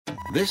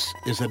This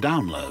is a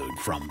download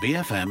from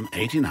BFM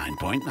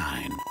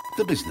 89.9,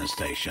 the business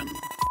station.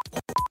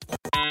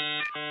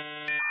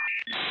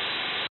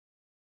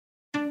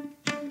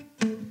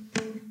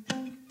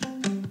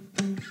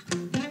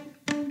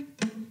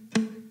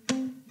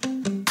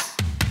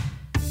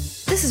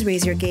 This is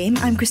Raise Your Game.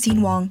 I'm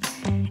Christine Wong.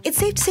 It's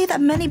safe to say that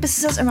many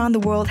businesses around the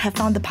world have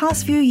found the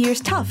past few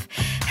years tough,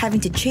 having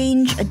to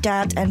change,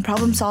 adapt, and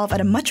problem solve at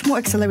a much more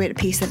accelerated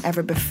pace than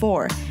ever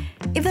before.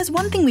 If there's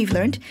one thing we've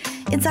learned,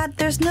 it's that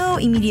there's no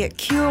immediate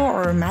cure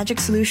or magic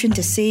solution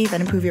to save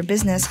and improve your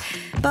business.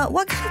 But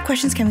what kind of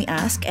questions can we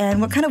ask,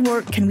 and what kind of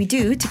work can we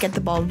do to get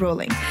the ball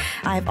rolling?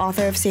 I have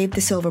author of Save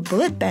the Silver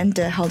Bullet, Ben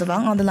de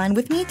Haldevang, on the line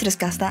with me to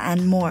discuss that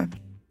and more.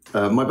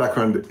 My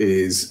background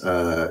is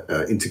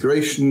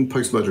integration,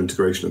 post-merger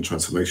integration and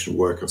transformation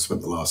work. I've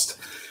spent the last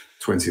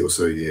 20 or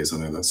so years, I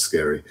know that's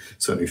scary,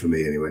 certainly for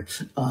me anyway,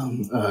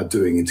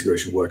 doing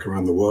integration work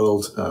around the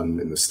world,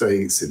 in the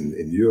States,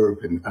 in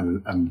Europe,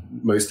 and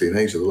mostly in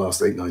Asia. The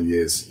last 8-9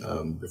 years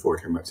before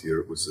I came back to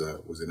Europe was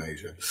in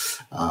Asia.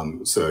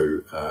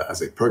 So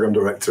as a program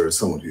director, as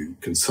someone who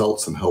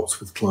consults and helps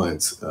with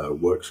clients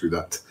work through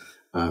that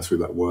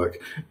work.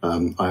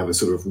 I have a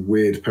sort of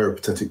weird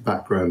peripatetic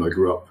background. I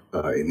grew up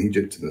in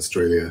Egypt, in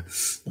Australia,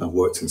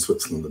 worked in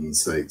Switzerland and the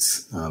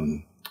States.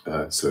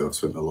 So I've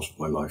spent a lot of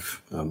my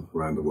life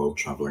around the world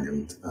traveling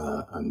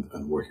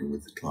and working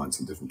with clients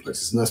in different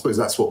places. And I suppose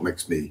that's what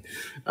makes me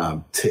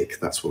tick.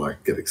 That's what I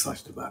get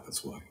excited about.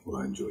 That's what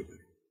I enjoy doing.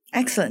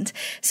 Excellent.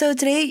 So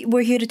today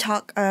we're here to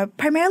talk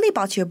primarily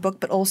about your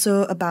book, but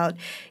also about,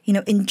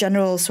 in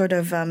general, sort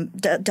of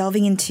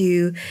delving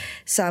into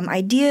some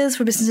ideas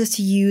for businesses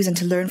to use and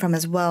to learn from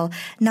as well.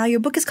 Now,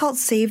 your book is called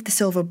Save the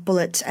Silver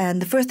Bullet.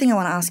 And the first thing I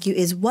want to ask you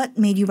is, what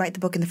made you write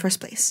the book in the first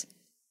place?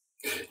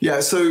 Yeah,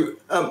 so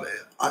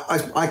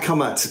I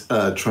come at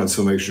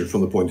transformation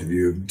from the point of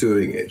view of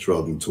doing it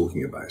rather than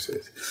talking about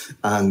it.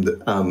 And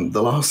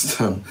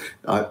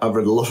I've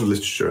read a lot of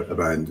literature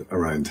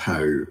around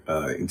how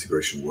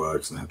integration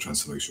works and how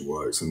transformation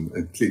works. And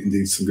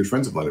indeed, some good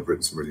friends of mine have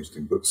written some really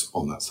interesting books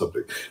on that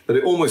subject. But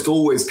it almost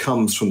always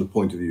comes from the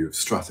point of view of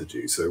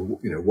strategy. So,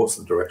 what's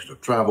the direction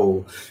of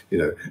travel?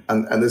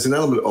 And there's an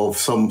element of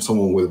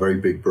someone with a very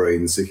big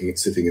brain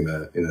sitting in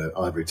an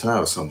ivory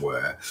tower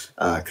somewhere,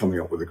 coming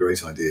up with a great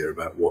idea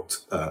about what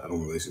an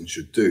organization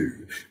should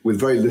do, with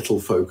very little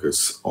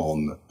focus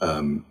on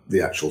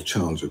the actual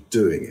challenge of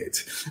doing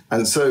it.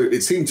 And so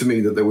it seemed to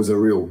me that there was a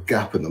real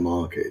gap in the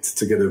market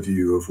to get a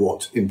view of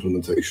what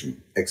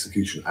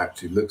execution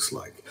actually looks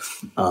like.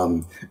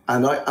 And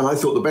I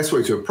thought the best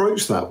way to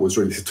approach that was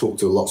really to talk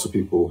to lots of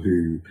people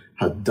who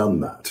had done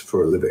that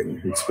for a living,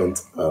 who'd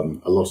spent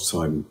a lot of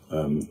time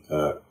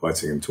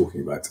writing and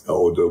talking about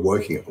or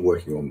working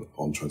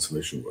on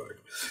transformation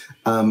work.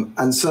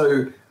 And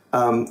so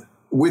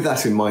with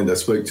that in mind, I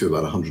spoke to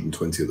about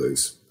 120 of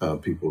those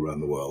people around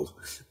the world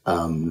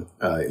in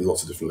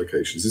lots of different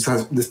locations.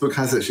 This book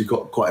has actually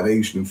got quite an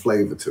Asian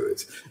flavour to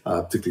it,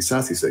 particularly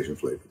Southeast Asian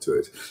flavour to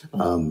it.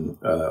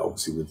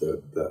 Obviously,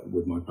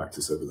 with my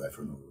practice over there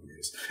for a number of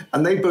years,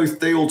 and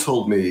they all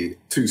told me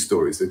two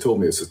stories. They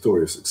told me it's a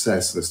story of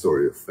success and a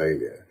story of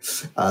failure,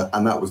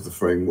 and that was the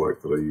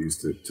framework that I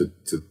used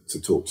to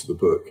talk to the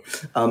book.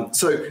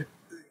 So,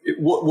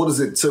 what is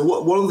it? So,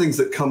 one of the things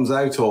that comes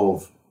out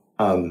of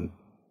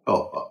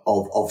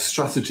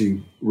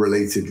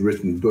strategy-related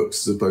written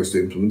books as opposed to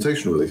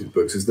implementation-related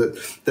books is that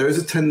there is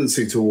a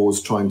tendency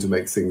towards trying to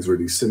make things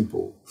really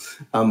simple.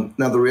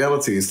 Now, the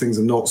reality is things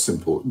are not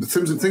simple.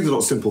 Things are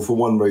not simple for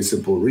one very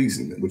simple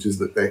reason, which is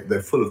that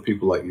they're full of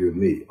people like you and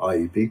me,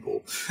 i.e.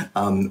 people.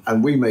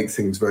 And we make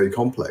things very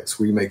complex.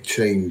 We make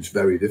change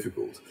very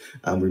difficult.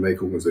 And we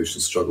make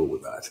organizations struggle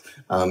with that.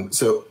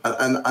 So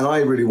I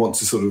really want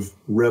to sort of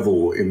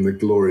revel in the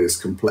glorious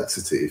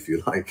complexity, if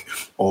you like,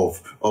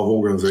 of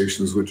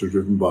organizations which are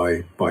driven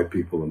by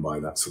people and by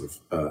that sort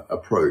of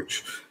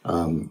approach.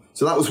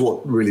 So that was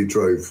what really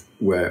drove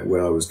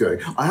where I was going.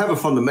 I have a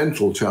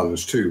fundamental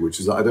challenge too, which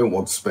is that I don't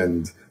want to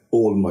spend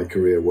all of my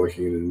career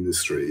working in an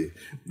industry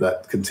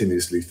that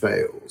continuously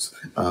fails.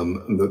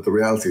 And that the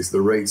reality is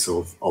the rates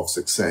of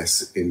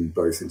success in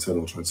both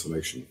internal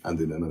transformation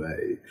and in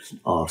M&A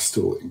are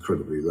still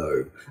incredibly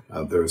low.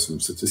 There are some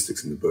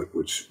statistics in the book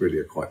which really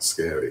are quite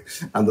scary.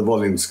 And the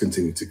volumes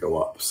continue to go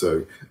up.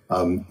 So,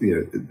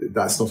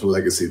 that's not a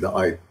legacy that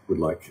I would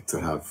like to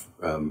have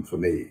for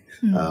me.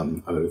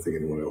 I don't think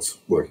anyone else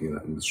working in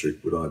that industry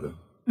would either.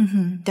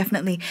 Mm-hmm,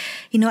 definitely.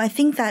 I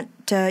think that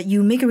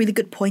you make a really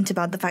good point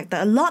about the fact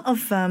that a lot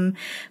of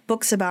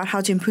books about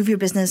how to improve your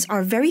business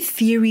are very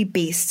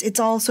theory-based. It's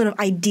all sort of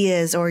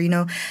ideas or,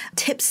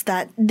 tips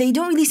that they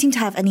don't really seem to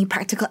have any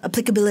practical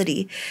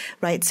applicability,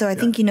 right? So I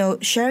think,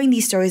 sharing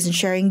these stories and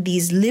sharing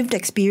these lived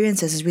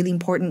experiences is really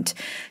important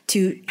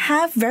to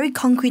have very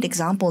concrete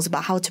examples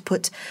about how to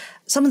put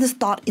some of this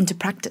thought into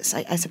practice,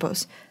 I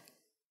suppose.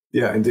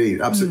 Yeah,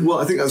 indeed. Absolutely. Well,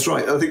 I think that's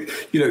right. I think,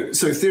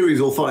 so theory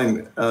is all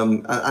fine.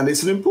 And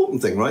it's an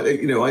important thing, right?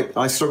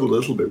 I struggled a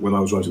little bit when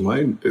I was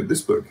writing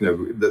this book,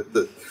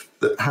 that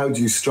that how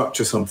do you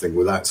structure something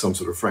without some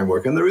sort of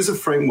framework? And there is a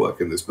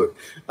framework in this book,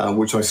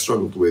 which I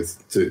struggled with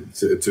to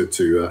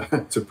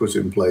put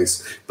in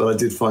place, but I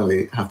did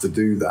finally have to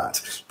do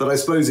that. But I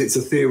suppose it's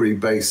a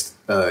theory-based,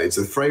 it's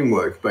a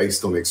framework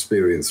based on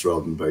experience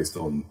rather than based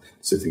on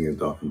sitting in a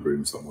darkened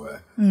room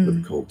somewhere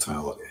with a cold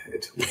towel on your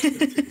head, which I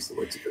think is the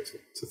way to go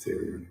to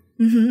theory,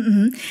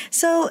 really.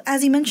 So,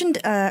 as you mentioned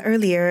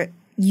earlier,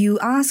 you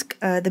ask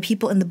the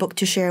people in the book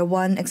to share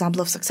one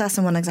example of success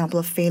and one example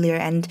of failure.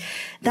 And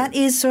that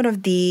is sort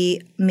of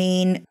the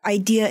main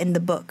idea in the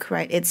book,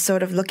 right? It's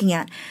sort of looking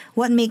at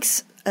what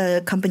makes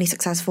a company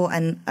successful.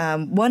 And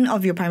one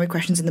of your primary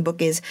questions in the book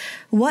is,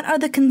 what are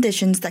the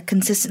conditions that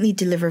consistently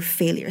deliver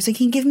failure? So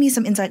can you give me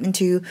some insight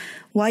into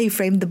why you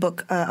framed the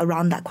book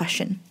around that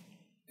question?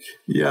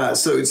 Yeah,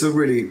 so it's a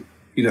really,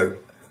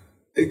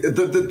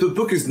 the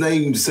book is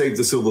named Save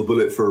the Silver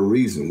Bullet for a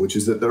reason, which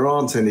is that there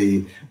aren't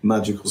any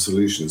magical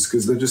solutions,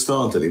 because there just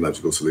aren't any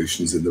magical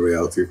solutions in the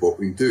reality of what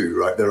we do,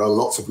 right? There are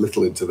lots of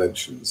little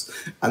interventions.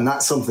 And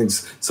that's something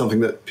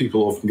that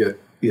people often get,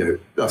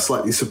 are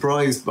slightly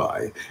surprised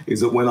by,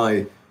 is that when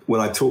I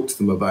talk to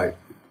them about,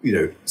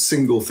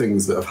 single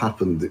things that have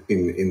happened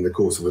in the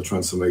course of a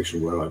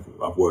transformation where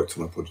I've worked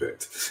on a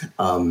project,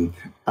 and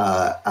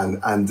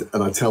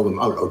I tell them,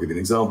 I'll give you an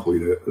example.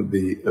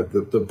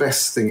 The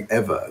best thing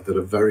ever that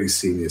a very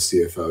senior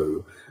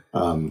CFO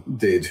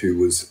did, who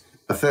was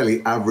a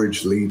fairly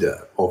average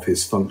leader of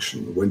his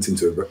function, went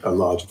into a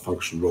large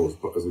function role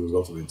as a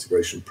result of the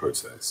integration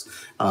process.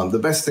 The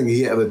best thing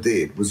he ever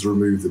did was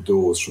remove the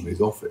doors from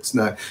his office.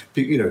 Now,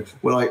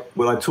 when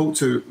I talk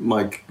to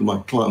my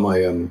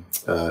client,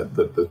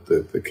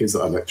 the kids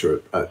that I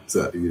lecture at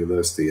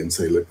university and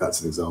say, look,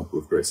 that's an example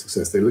of great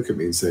success, they look at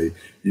me and say,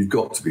 you've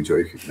got to be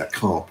joking. That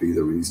can't be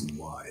the reason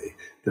why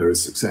there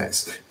is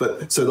success.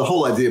 But so the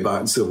whole idea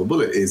about Silver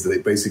Bullet is that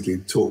it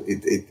basically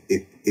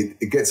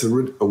it gets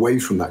away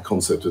from that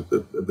concept of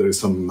that there is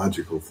some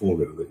magical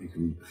formula that you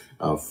can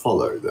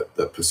follow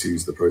that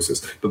pursues the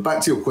process. But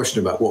back to your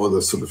question about what are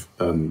the sort of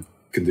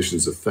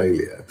conditions of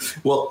failure.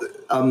 Well,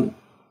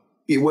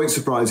 it won't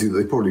surprise you that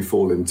they probably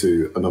fall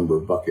into a number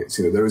of buckets.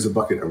 There is a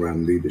bucket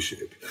around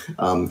leadership.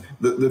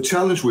 The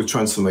challenge with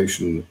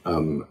transformation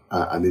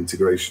and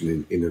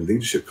integration in a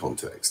leadership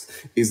context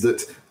is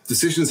that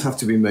decisions have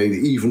to be made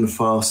even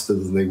faster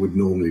than they would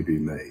normally be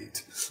made.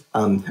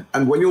 And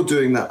when you're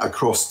doing that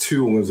across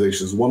two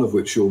organizations, one of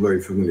which you're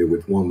very familiar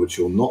with, one which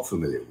you're not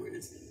familiar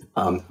with,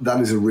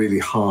 that is a really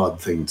hard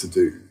thing to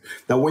do.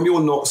 Now, when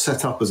you're not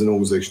set up as an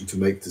organization to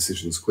make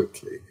decisions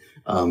quickly,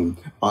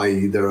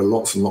 i.e. there are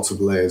lots and lots of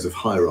layers of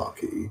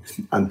hierarchy,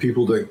 and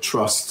people don't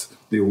trust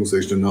the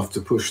organization enough to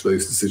push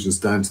those decisions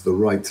down to the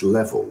right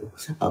level.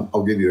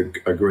 I'll give you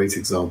a great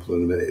example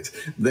in a minute.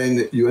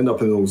 Then you end up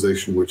in an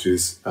organization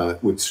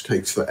which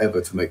takes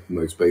forever to make the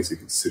most basic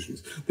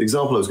decisions. The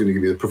example I was going to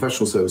give you, a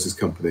professional services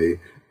company,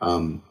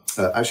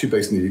 actually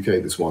based in the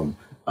UK, this one,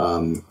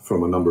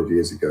 from a number of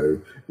years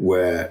ago,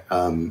 where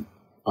I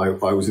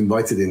was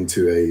invited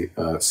into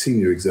a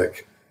senior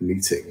exec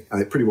meeting,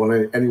 and pretty well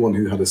anyone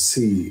who had a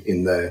C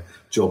in their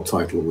job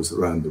title was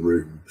around the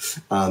room.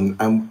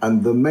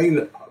 And the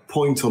main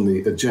point on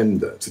the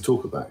agenda to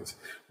talk about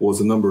was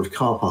a number of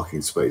car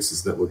parking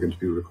spaces that were going to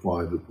be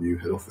required at the new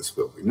head office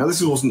building. Now, this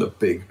wasn't a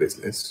big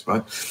business,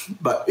 right?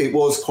 But it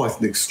was quite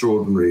an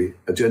extraordinary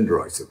agenda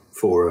item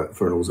for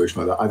an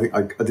organisation like that. I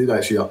think I did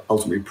actually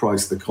ultimately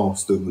price the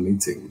cost of the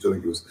meeting, which I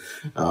think was,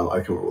 I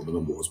can't remember what the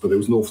number was, but there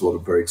was an awful lot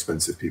of very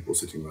expensive people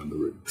sitting around the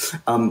room.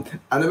 And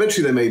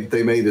eventually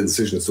they made a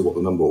decision as to what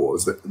the number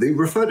was. They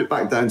referred it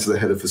back down to the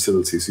head of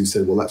facilities, who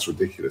said, well, that's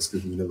ridiculous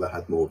because we've never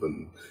had more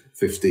than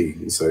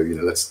 15. So,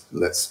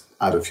 let's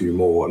add a few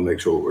more and make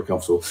sure we're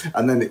comfortable.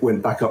 And then it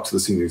went back up to the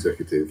senior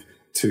executive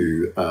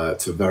to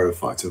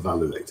verify, to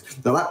validate.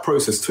 Now, that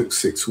process took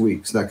 6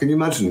 weeks. Now, can you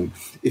imagine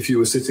if you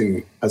were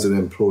sitting as an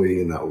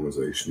employee in that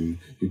organization,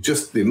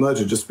 the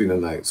merger had just been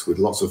announced with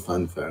lots of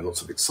fanfare and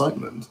lots of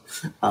excitement,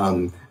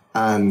 and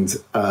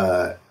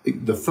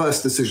the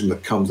first decision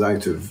that comes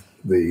out of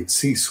the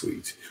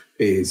C-suite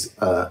is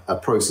a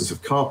process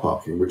of car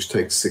parking, which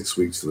takes 6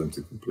 weeks for them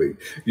to complete.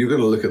 You're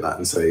going to look at that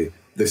and say,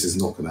 this is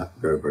not going to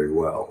go very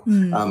well.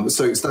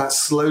 So it's that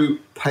slow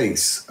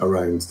pace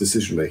around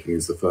decision-making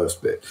is the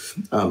first bit.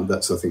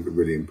 That's, I think,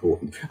 really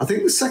important. I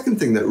think the second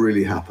thing that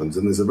really happens,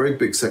 and there's a very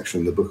big section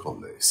in the book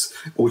on this,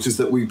 which is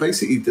that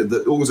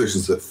the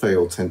organizations that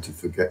fail tend to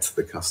forget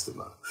the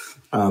customer.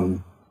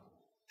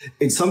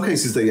 In some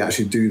cases, they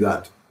actually do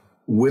that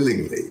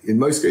willingly. In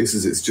most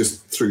cases, it's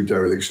just through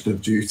dereliction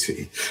of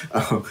duty.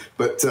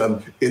 But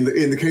in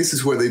the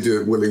cases where they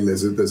do it willingly,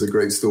 there's a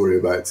great story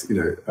about,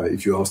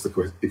 if you asked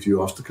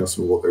the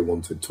customer what they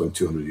wanted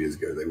 200 years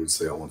ago, they would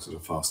say, I wanted a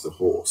faster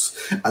horse.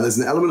 And there's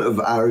an element of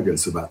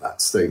arrogance about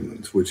that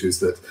statement, which is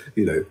that,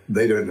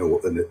 they don't know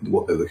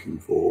what they're looking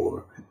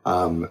for.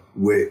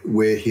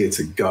 We're here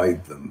to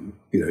guide them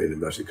in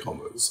inverted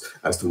commas,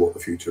 as to what the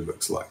future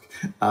looks like.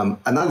 And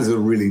that is a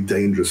really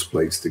dangerous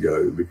place to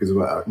go, because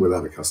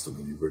without a customer,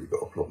 you've really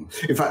got a problem.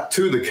 In fact,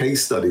 two of the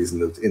case studies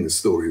in the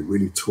story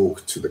really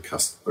talk to the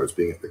customer as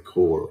being at the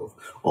core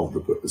of the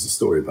book. There's a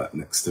story about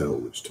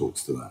Nextel, which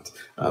talks to that,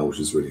 which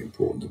is really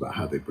important, about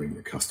how they bring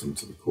the customer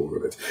to the core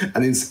of it.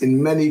 And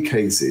in many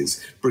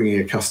cases, bringing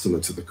a customer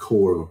to the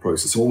core of a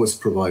process almost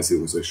provides the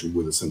organization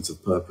with a sense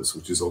of purpose,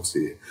 which is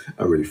obviously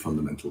a really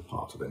fundamental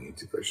part of any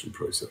integration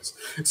process.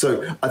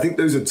 So I think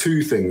those are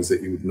two things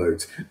that you would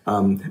note.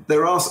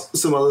 There are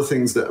some other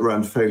things that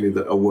around failure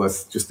that are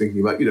worth just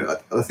thinking about.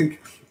 I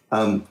think,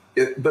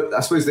 but I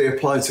suppose they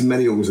apply to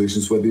many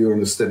organisations, whether you're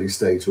in a steady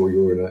state or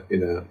you're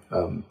in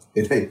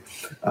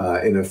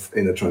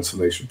a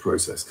transformation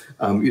process.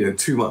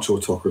 Too much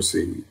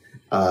autocracy,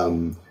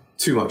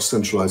 too much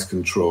centralized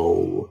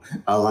control,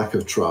 a lack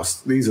of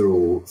trust. These are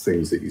all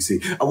things that you see.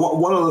 And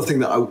one other thing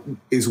that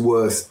is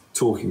worth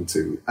talking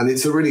to, and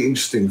it's a really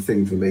interesting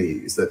thing for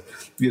me, is that,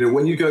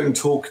 when you go and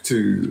talk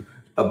to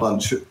a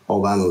bunch of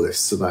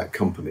analysts about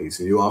companies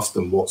and you ask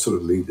them what sort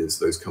of leaders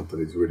those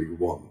companies really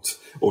want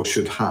or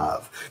should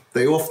have,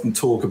 they often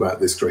talk about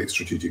this great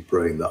strategic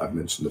brain that I've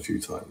mentioned a few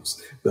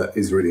times that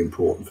is really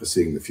important for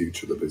seeing the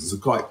future of the business.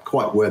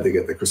 Quite where they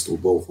get their crystal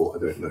ball for, I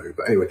don't know.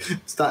 But anyway,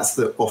 that's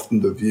often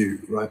the view,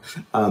 right?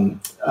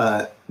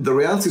 The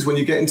reality is when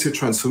you get into a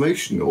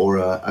transformation or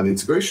an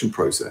integration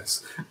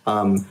process,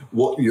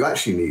 what you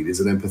actually need is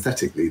an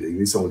empathetic leader. You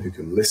need someone who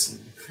can listen.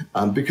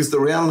 Because the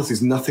reality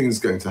is nothing is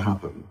going to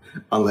happen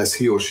unless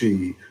he or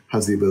she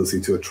has the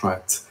ability to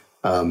attract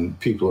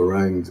people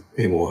around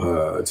him or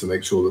her to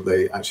make sure that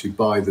they actually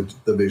buy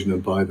the vision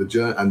and buy the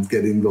journey and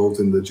get involved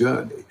in the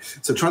journey.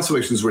 So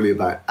transformation is really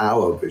about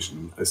our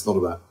vision. It's not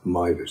about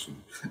my vision.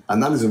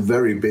 And that is a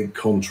very big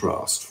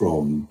contrast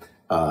from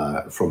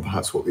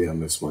perhaps what the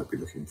analysts might be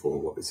looking for,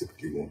 what they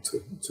typically want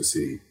to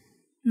see.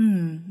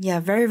 Yeah,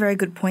 very, very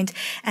good point.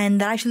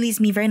 And that actually leads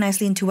me very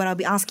nicely into what I'll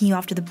be asking you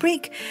after the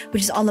break,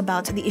 which is all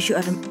about the issue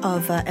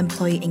of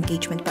employee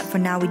engagement. But for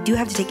now, we do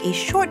have to take a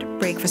short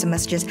break for some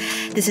messages.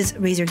 This is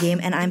Raise Your Game,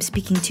 and I'm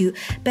speaking to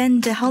Ben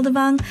de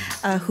Helderwang,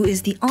 who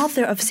is the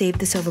author of Save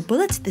the Silver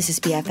Bullet. This is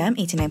BFM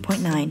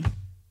 89.9.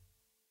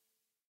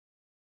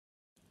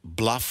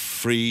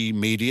 Bluff-free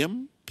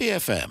medium,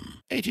 BFM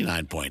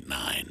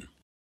 89.9.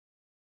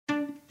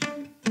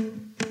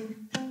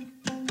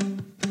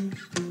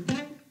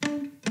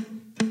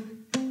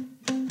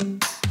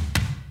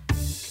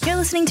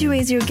 Listening to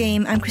Raise Your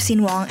Game. I'm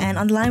Christine Wong, and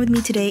on the line with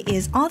me today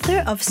is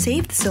author of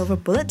Save the Silver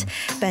Bullet,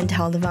 Ben de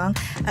Helderwang.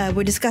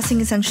 We're discussing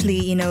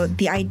essentially,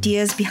 the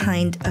ideas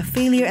behind a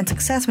failure and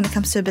success when it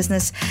comes to a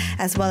business,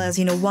 as well as,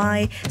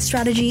 why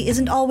strategy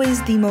isn't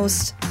always the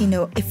most,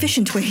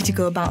 efficient way to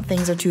go about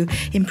things or to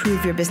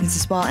improve your business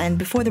as well. And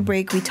before the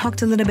break, we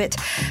talked a little bit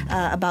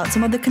about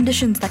some of the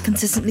conditions that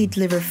consistently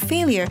deliver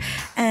failure.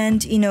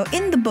 And,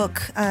 in the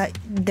book,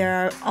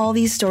 there are all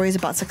these stories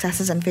about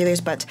successes and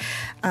failures, but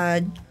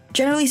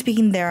generally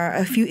speaking, there are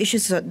a few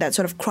issues that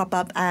sort of crop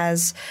up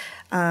as,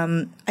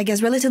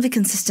 relatively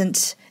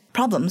consistent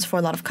problems for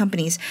a lot of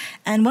companies.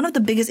 And one of the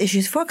biggest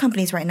issues for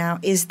companies right now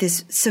is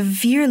this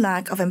severe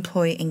lack of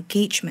employee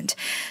engagement.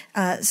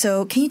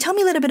 So can you tell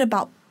me a little bit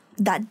about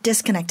that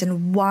disconnect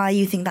and why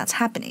you think that's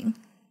happening?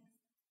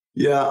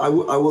 Yeah, I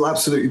will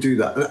absolutely do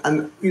that.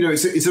 And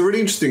it's a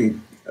really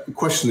interesting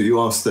question that you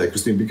asked there,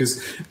 Christine,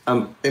 because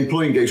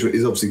employee engagement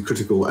is obviously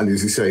critical, and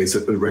as you say, it's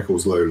at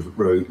records lows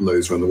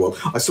around the world.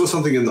 I saw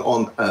something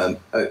on a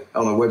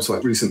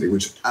website recently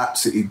which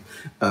absolutely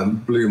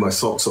blew my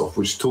socks off,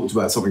 which talked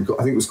about something,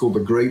 I think it was called the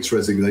Great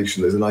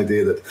Resignation. There's an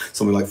idea that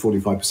something like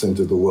 45%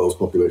 of the world's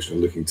population are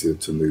looking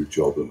to move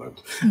job at the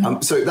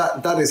moment. So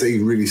that is a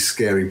really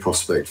scary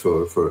prospect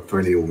for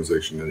any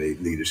organization and any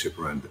leadership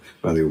around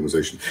the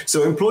organization.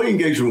 So employee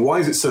engagement, why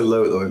is it so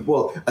low at the moment?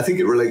 Well, I think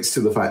it relates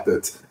to the fact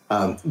that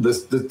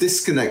the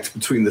disconnect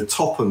between the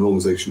top of an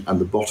organization and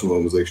the bottom of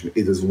an organization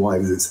is as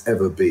wide as it's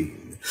ever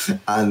been.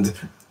 And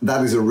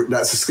that's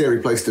a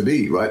scary place to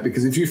be, right?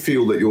 Because if you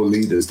feel that your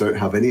leaders don't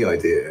have any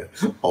idea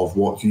of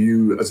what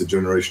you as a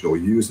generation or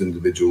you as an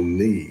individual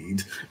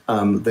need,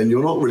 then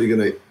you're not really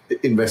going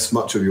to invest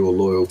much of your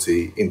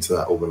loyalty into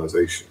that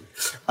organization.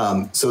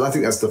 So I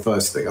think that's the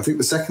first thing. I think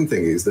the second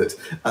thing is that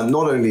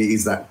not only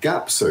is that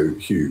gap so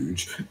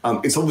huge,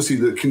 it's obviously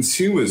that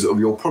consumers of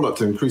your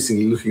product are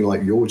increasingly looking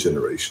like your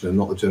generation and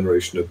not the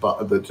generation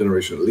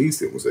that leads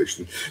the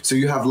organization. So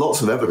you have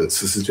lots of evidence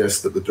to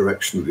suggest that the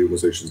direction that the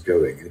organization is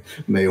going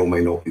may or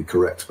may not be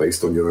correct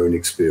based on your own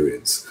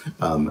experience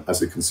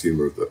as a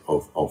consumer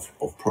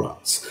of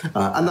products.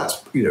 And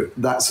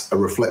that's a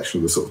reflection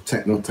of the sort of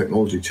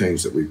technology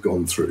change that we've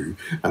gone through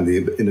and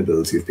the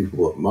inability of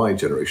people of my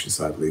generation,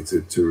 sadly,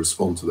 to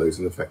respond to those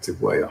in an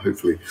effective way.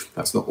 Hopefully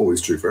that's not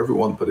always true for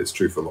everyone, but it's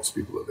true for lots of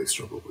people that they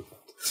struggle with that.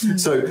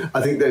 So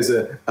I think there's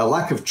a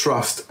lack of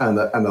trust and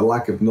a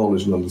lack of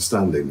knowledge and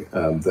understanding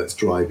that's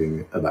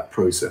driving that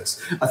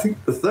process. I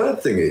think the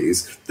third thing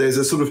is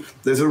there's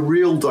a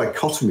real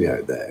dichotomy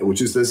out there,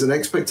 which is there's an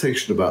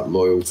expectation about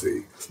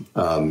loyalty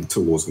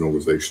towards an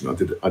organization.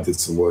 I did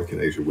some work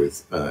in Asia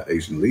with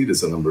Asian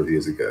leaders a number of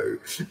years ago,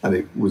 and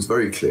it was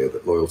very clear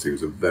that loyalty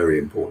was a very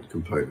important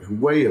component,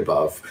 way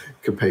above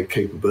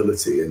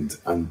capability and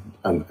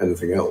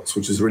anything else,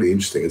 which is really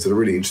interesting. It's a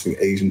really interesting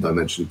Asian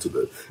dimension to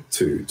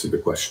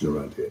the question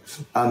around here.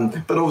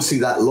 But obviously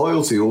that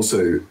loyalty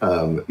also,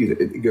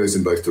 it goes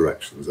in both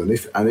directions.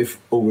 And if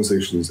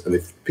organizations and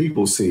if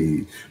people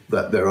see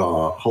that there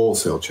are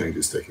wholesale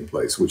changes taking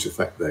place which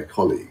affect their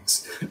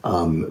colleagues,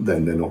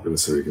 then they're not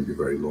necessarily going to be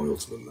very loyal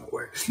to them that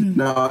way.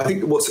 Now, I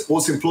think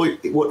what's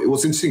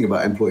interesting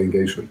about employee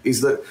engagement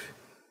is that,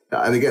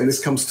 and again, this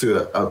comes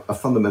to a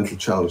fundamental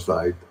challenge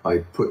that I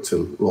put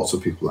to lots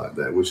of people out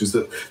there, which is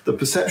that the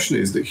perception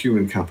is that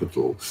human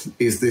capital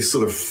is this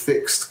sort of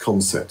fixed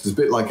concept. It's a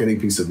bit like any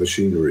piece of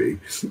machinery,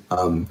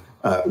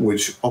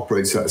 which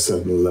operates at a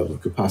certain level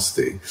of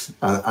capacity,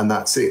 and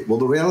that's it. Well,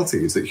 the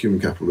reality is that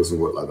human capital doesn't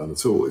work like that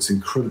at all. It's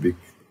incredibly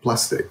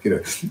plastic.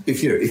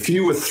 If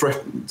you were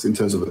threatened in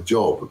terms of a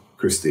job,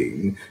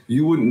 Christine,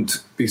 you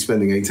wouldn't be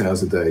spending 8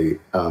 hours a day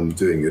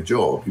doing your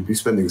job. You'd be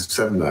spending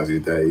 7 hours a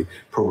day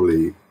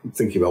probably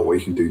thinking about what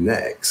you can do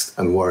next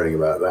and worrying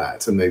about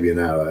that, and maybe an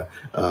hour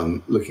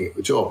looking at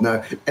the job.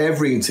 Now,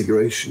 every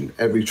integration,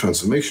 every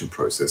transformation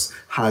process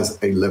has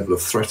a level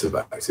of threat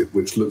about it,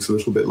 which looks a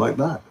little bit like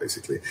that,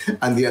 basically.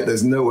 And yet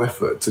there's no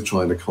effort to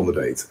try and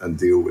accommodate and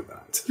deal with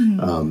that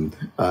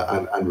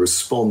and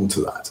respond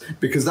to that,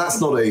 because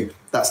that's not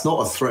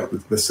a threat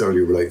that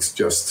necessarily relates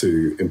just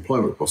to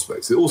employment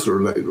prospects. It also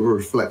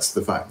reflects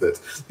the fact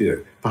that,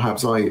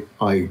 perhaps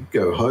I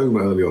go home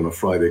early on a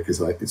Friday because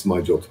it's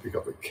my job to pick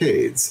up the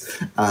kids,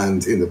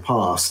 and in the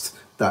past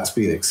that's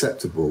been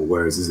acceptable,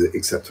 whereas is it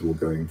acceptable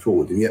going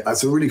forward? And yet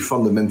that's a really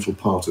fundamental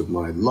part of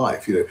my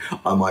life.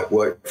 I might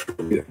work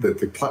from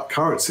the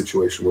current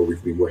situation where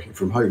we've been working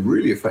from home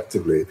really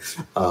effectively,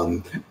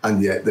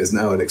 and yet there's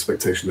now an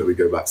expectation that we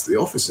go back to the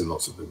office in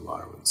lots of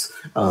environments,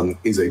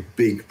 is a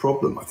big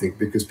problem, I think,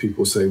 because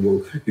people say,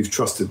 well, you've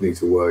trusted me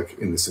to work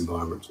in this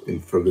environment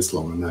for this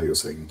long, and now you're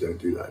saying you don't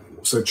do that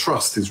anymore. So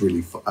trust is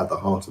really at the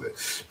heart of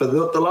it. But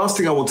the last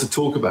thing I want to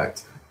talk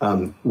about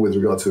with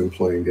regard to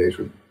employee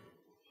engagement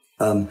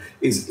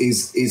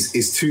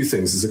is two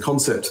things. There's a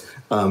concept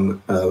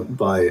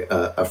by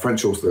a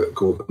French author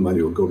called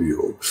Emmanuel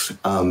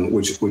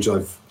Godiot, which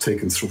I've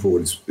taken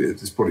forward.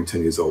 It's probably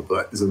 10 years old,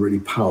 but it's a really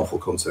powerful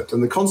concept.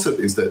 And the concept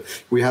is that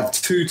we have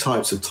two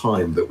types of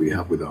time that we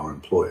have with our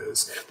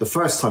employers. The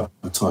first type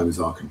of time is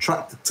our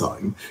contracted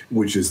time,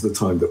 which is the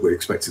time that we're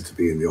expected to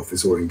be in the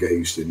office or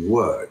engaged in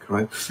work,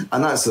 right?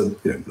 And that's a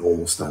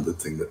normal standard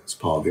thing that's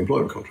part of the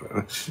employment contract,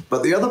 right?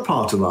 But the other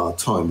part of our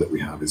time that we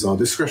have is our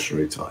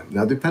discretionary time.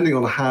 Now, depending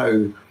on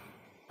how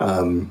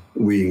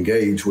we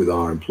engage with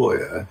our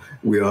employer,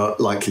 we are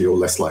likely or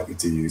less likely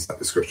to use that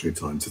discretionary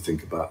time to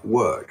think about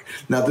work.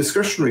 Now,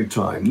 discretionary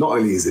time, not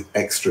only is it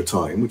extra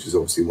time, which is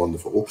obviously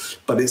wonderful,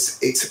 but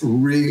it's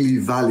really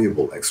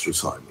valuable extra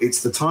time.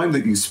 It's the time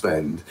that you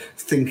spend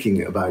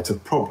thinking about a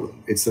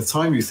problem. It's the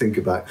time you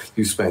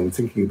spend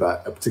thinking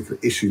about a particular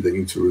issue that you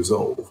need to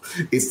resolve.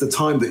 It's the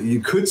time that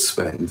you could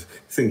spend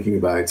thinking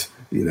about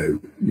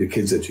your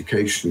kids'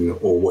 education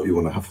or what you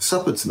want to have for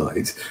supper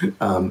tonight.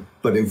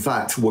 But in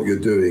fact, what you're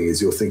doing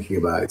is you're thinking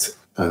about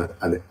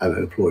an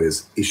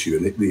employer's issue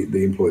and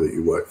the employer that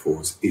you work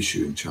for's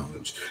issue and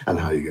challenge and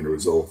how you're going to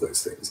resolve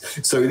those things.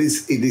 So it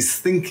is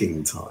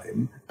thinking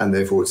time, and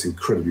therefore it's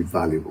incredibly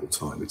valuable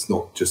time. It's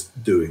not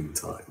just doing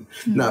time.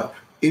 Now,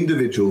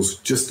 individuals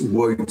just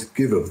won't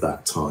give of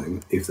that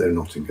time if they're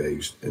not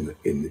engaged in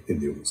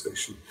the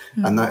organization.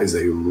 And that is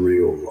a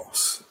real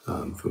loss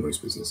for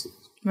most businesses.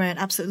 Right,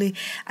 absolutely.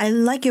 I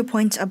like your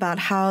point about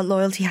how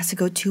loyalty has to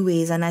go two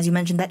ways. And as you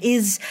mentioned, that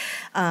is,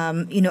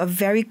 a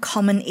very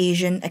common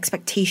Asian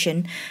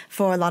expectation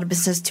for a lot of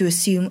businesses to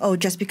assume,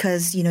 just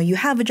because, you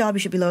have a job, you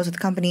should be loyal to the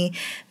company.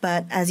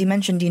 But as you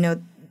mentioned,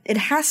 it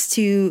has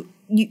to,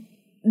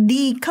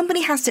 the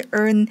company has to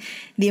earn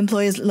the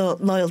employer's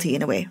loyalty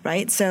in a way,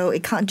 right? So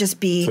it can't just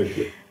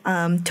be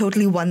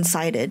totally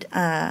one-sided.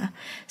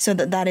 So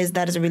that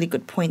is a really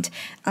good point.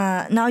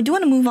 Now, I do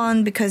want to move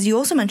on because you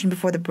also mentioned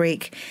before the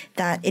break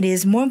that it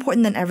is more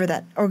important than ever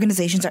that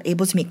organizations are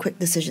able to make quick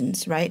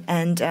decisions, right?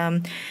 And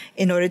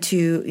in order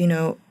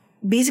to,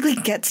 basically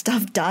get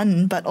stuff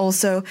done, but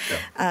also,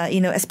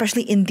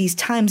 especially in these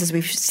times, as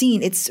we've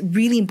seen, it's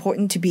really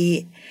important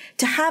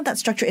to have that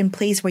structure in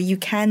place where you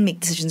can make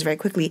decisions very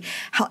quickly.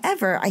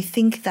 However, I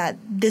think that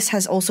this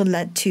has also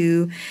led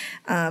to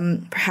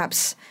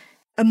perhaps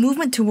a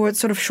movement towards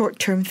sort of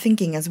short-term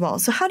thinking as well.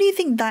 So how do you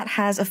think that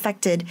has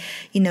affected,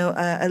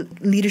 a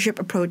leadership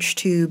approach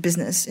to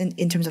business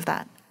in terms of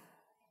that?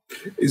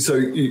 So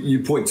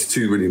you point to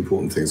two really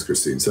important things,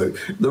 Christine. So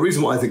the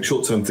reason why I think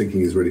short-term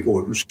thinking is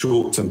or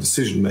short-term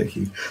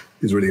decision-making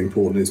is really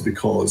important is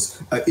because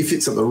if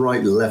it's at the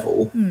right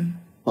level,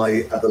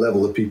 at the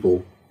level that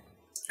people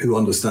who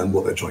understand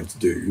what they're trying to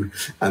do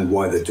and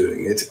why they're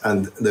doing it.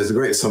 And there's a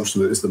great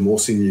assumption that the more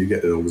senior you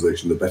get in an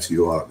organization, the better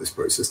you are at this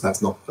process.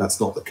 That's not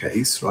the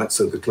case, right?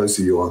 So the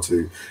closer you are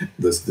to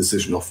the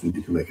decision, often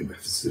you can make a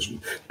better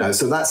decision. Now,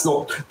 so that's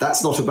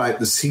not about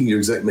the senior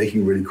exec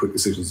making really quick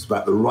decisions. It's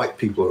about the right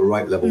people at the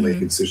right level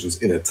making decisions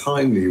in a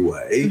timely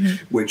way,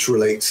 which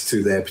relates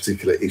to their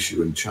particular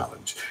issue and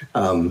challenge.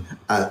 So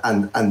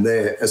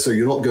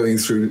you're not going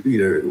through,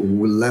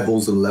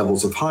 levels and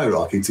levels of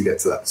hierarchy to get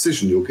to that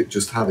decision. You're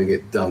just having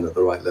it done at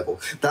the right level.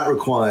 That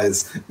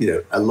requires,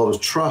 a lot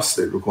of trust.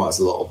 It requires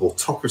a lot of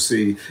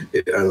autocracy.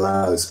 It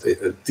allows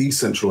a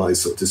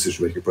decentralized sort of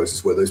decision-making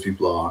process where those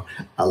people are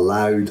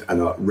allowed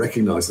and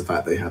recognize the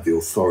fact they have the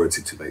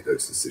authority to make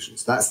those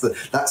decisions. That's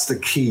the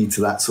key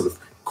to that sort of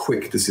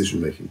quick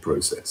decision-making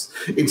process.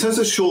 In terms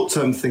of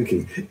short-term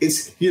thinking,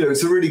 it's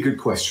a really good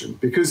question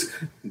because,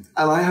 and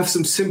I have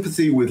some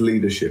sympathy with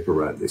leadership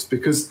around this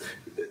because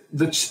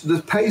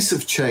the pace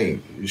of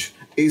change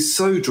is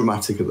so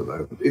dramatic at the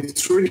moment.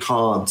 It's really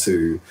hard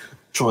to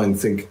try and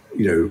think,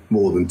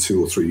 more than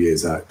 2 or 3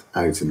 years out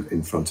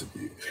in front of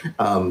you.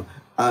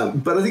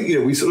 But I think,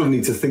 we sort of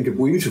need to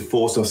we need to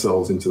force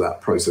ourselves into that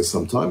process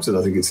sometimes. And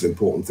I think it's an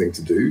important thing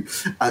to do.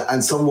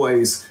 And some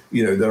ways,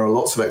 there are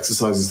lots of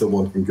exercises that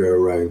one can go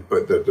around,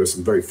 but there's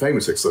some very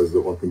famous exercises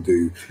that one can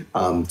do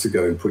to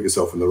go and put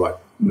yourself in the right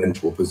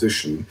mental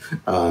position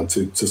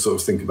to sort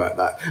of think about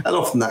that. And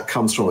often that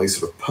comes from a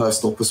sort of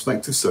personal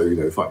perspective. So,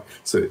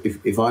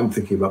 if I'm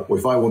thinking about,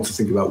 if I want to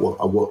think about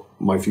what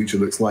my future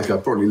looks like, I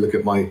probably look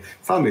at my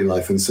family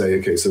life and say,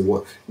 okay,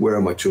 so where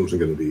are my children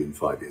going to be in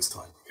 5 years'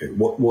 time? Okay,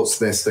 what's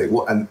their state?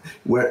 And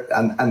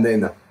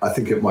then I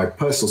think of my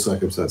personal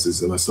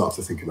circumstances, and I start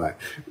to think about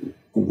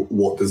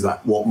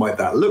what might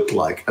that look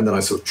like, and then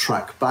I sort of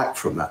track back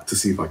from that to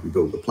see if I can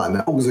build a plan.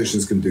 Now,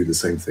 organizations can do the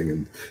same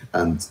thing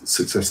and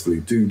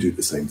successfully do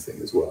the same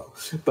thing as well.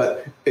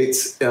 But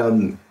it's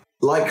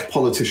like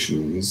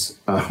politicians,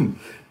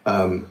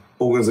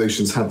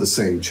 organizations have the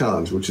same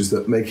challenge, which is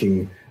that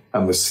making a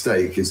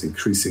mistake is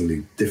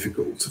increasingly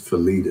difficult for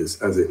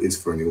leaders as it is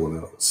for anyone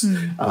else.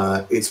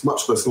 It's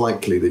much less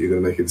likely that you're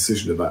going to make a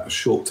decision about a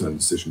short-term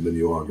decision than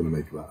you are going to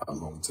make about a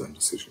long-term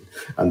decision.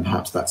 And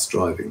perhaps that's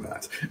driving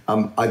that.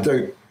 I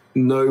don't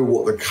know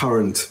what the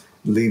current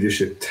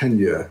leadership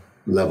tenure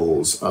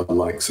levels are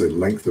like, so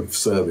length of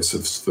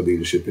service for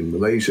leadership in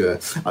Malaysia.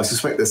 I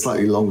suspect they're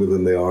slightly longer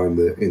than they are in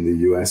the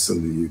US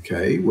and the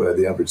UK, where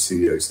the average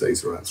CEO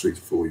stays around 3 to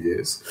 4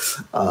 years.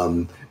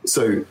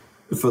 So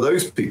for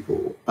those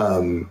people,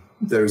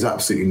 there is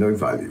absolutely no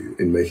value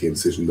in making a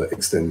decision that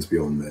extends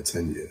beyond their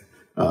tenure,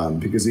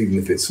 because even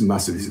if it's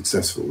massively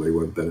successful, they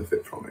won't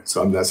benefit from it.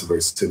 So that's a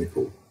very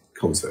cynical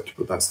concept,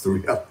 but that's the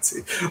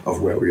reality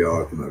of where we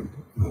are at the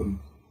moment.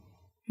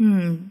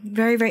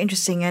 Very, very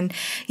interesting. And,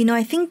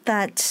 I think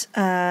that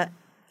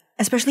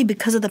especially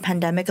because of the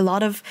pandemic, a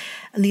lot of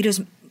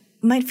leaders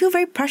might feel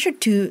very pressured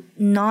to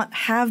not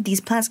have these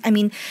plans. I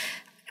mean,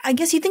 I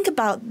guess you think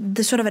about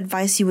the sort of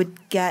advice you would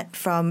get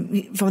from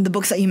the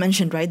books that you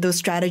mentioned, right? Those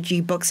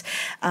strategy books,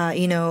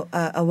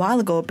 a while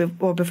ago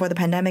or before the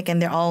pandemic,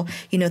 and they're all,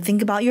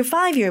 think about your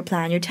 5-year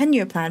plan, your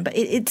 10-year plan. But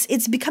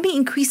it's becoming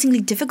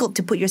increasingly difficult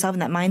to put yourself in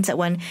that mindset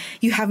when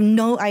you have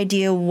no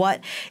idea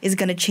what is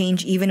going to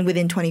change even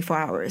within 24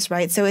 hours,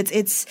 right? So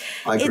it's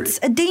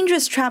a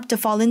dangerous trap to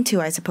fall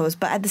into, I suppose.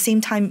 But at the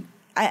same time,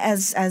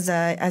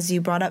 as you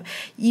brought up,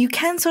 you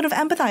can sort of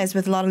empathize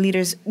with a lot of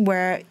leaders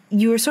where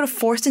you are sort of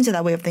forced into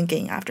that way of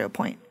thinking after a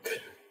point.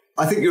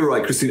 I think you're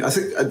right, Christine. I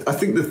think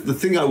the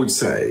thing I would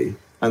say,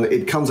 and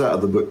it comes out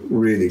of the book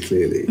really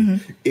clearly,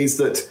 is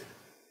that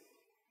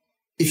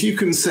if you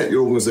can set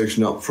your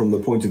organization up from the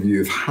point of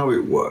view of how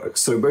it works,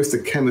 so both the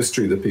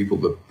chemistry, the people,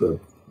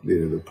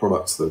 the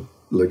products, the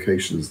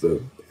locations,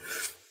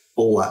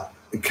 all that,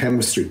 the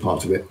chemistry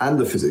part of it, and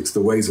the physics,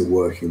 the ways of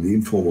working, the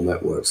informal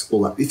networks,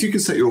 all that. If you can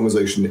set your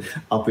organization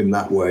up in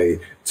that way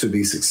to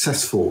be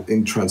successful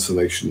in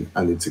transformation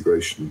and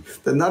integration,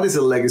 then that is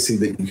a legacy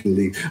that you can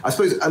leave. I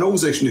suppose an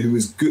organization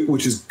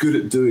which is good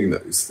at doing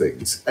those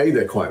things,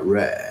 they're quite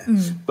rare,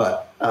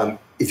 but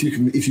if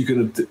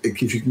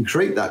you can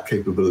create that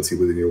capability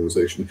within your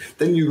organization,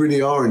 then you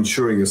really are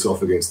insuring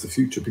yourself against the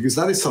future, because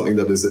that is something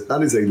that is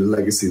a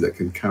legacy that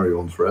can carry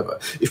on forever.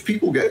 If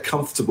people get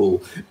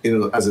comfortable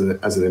as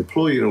an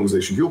employee in an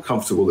organization, if you're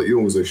comfortable that your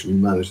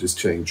organization manages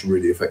change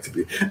really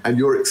effectively, and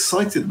you're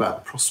excited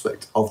about the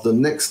prospect of the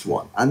next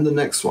one and the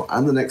next one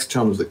and the next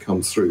challenge that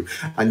comes through,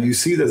 and you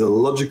see there's a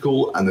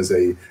logical and there's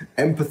a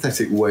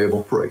empathetic way of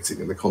operating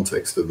in the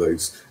context of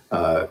those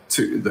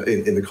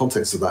in the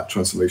context of that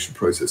transformation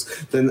process,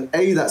 then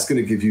A, that's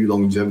going to give you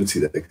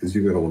longevity there because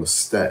you're going to want to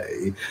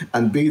stay,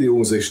 and B, the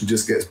organization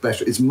just gets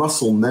better. It's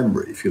muscle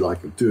memory, if you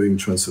like, of doing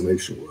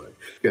transformation work.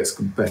 gets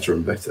better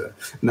and better.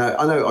 Now,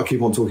 I know I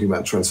keep on talking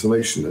about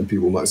transformation, and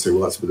people might say,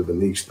 well, that's a bit of a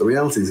niche. The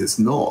reality is it's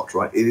not,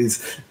 right? It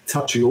is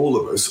touching all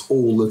of us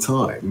all the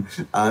time,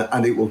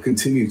 and it will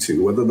continue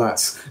to, whether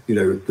that's,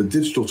 the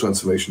digital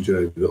transformation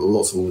journey that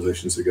lots of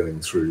organizations are going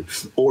through,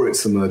 or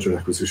it's the merger and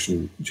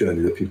acquisition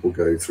journey that people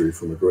go through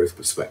from a growth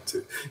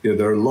perspective.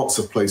 There are lots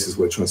of places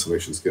where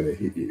transformation is going to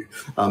hit you.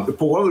 But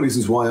one of the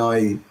reasons why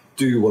I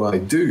do what I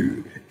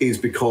do is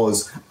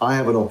because I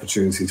have an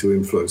opportunity to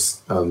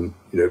influence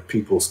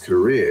people's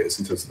careers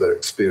in terms of their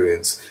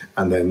experience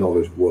and their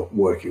knowledge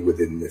working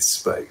within this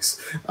space,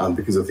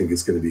 because I think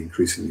it's going to be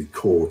increasingly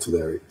core to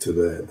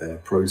their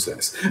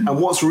process. And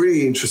what's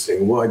really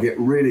interesting, what I get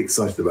really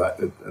excited about,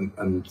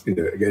 and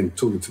again,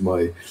 talking to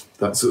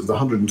the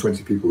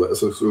 120 people that are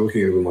sort of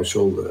looking over my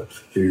shoulder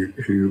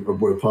who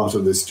were part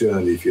of this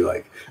journey, if you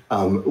like,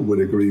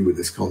 would agree with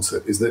this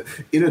concept, is that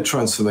in a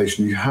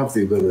transformation, you have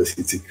the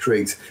ability to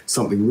create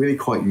something really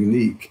quite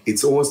unique.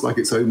 It's almost like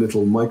its own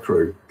little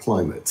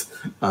microclimate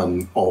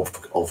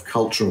of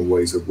culture and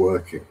ways of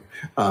working,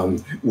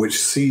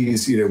 which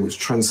which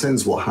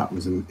transcends what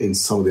happens in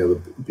some of the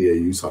other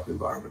BAU type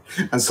environment.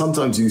 And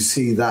sometimes you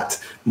see that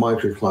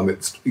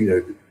microclimate,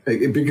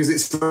 because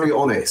it's very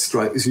honest,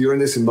 right? So you're in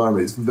this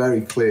environment, it's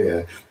very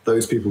clear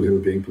those people who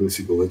are being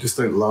political, they just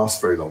don't last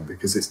very long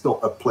because it's not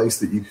a place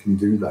that you can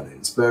do that in.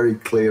 It's very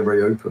clear,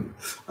 very open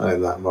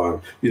in that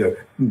environment.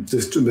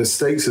 The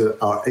mistakes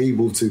are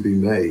able to be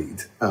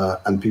made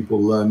and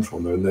people learn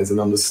from them. And there's an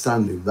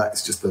understanding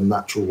that's just a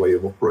natural way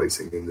of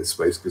operating in this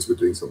space because we're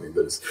doing something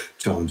that is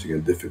challenging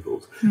and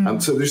difficult.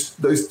 So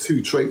those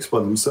two traits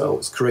by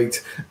themselves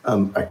create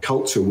a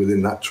culture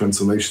within that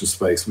transformation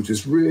space, which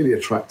is really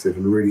attractive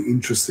and really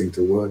interesting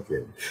to work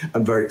in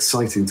and very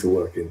exciting to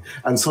work in.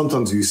 And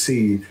sometimes you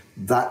see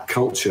that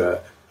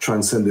culture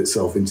transcend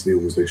itself into the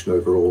organization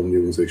overall, and the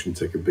organization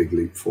take a big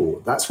leap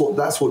forward. That's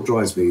what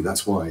drives me.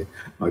 That's why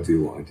I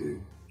do what I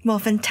do. Well,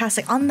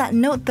 fantastic. On that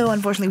note, though,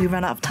 unfortunately, we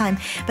run out of time.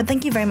 But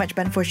thank you very much,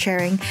 Ben, for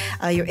sharing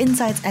your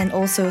insights and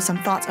also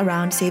some thoughts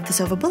around Save the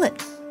Silver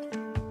Bullet.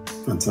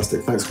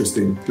 Fantastic. Thanks,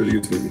 Christine. Really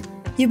good to meet you.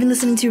 You've been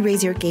listening to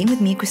Raise Your Game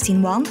with me,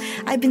 Christine Wong.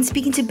 I've been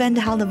speaking to Ben de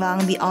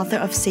Haldevang, the author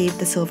of Save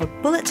the Silver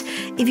Bullet.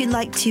 If you'd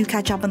like to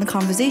catch up on the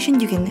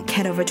conversation, you can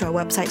head over to our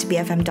website,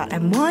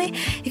 bfm.my.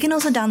 You can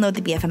also download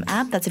the BFM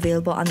app that's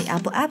available on the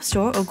Apple App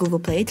Store or Google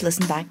Play to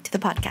listen back to the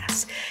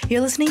podcast.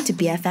 You're listening to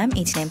BFM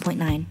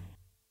 89.9.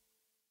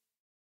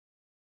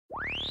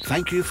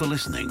 Thank you for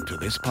listening to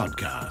this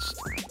podcast.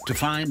 To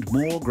find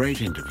more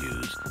great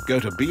interviews, go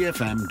to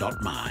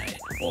bfm.my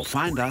or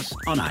find us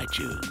on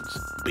iTunes.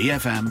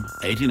 BFM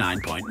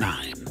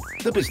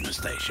 89.9, the business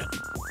station.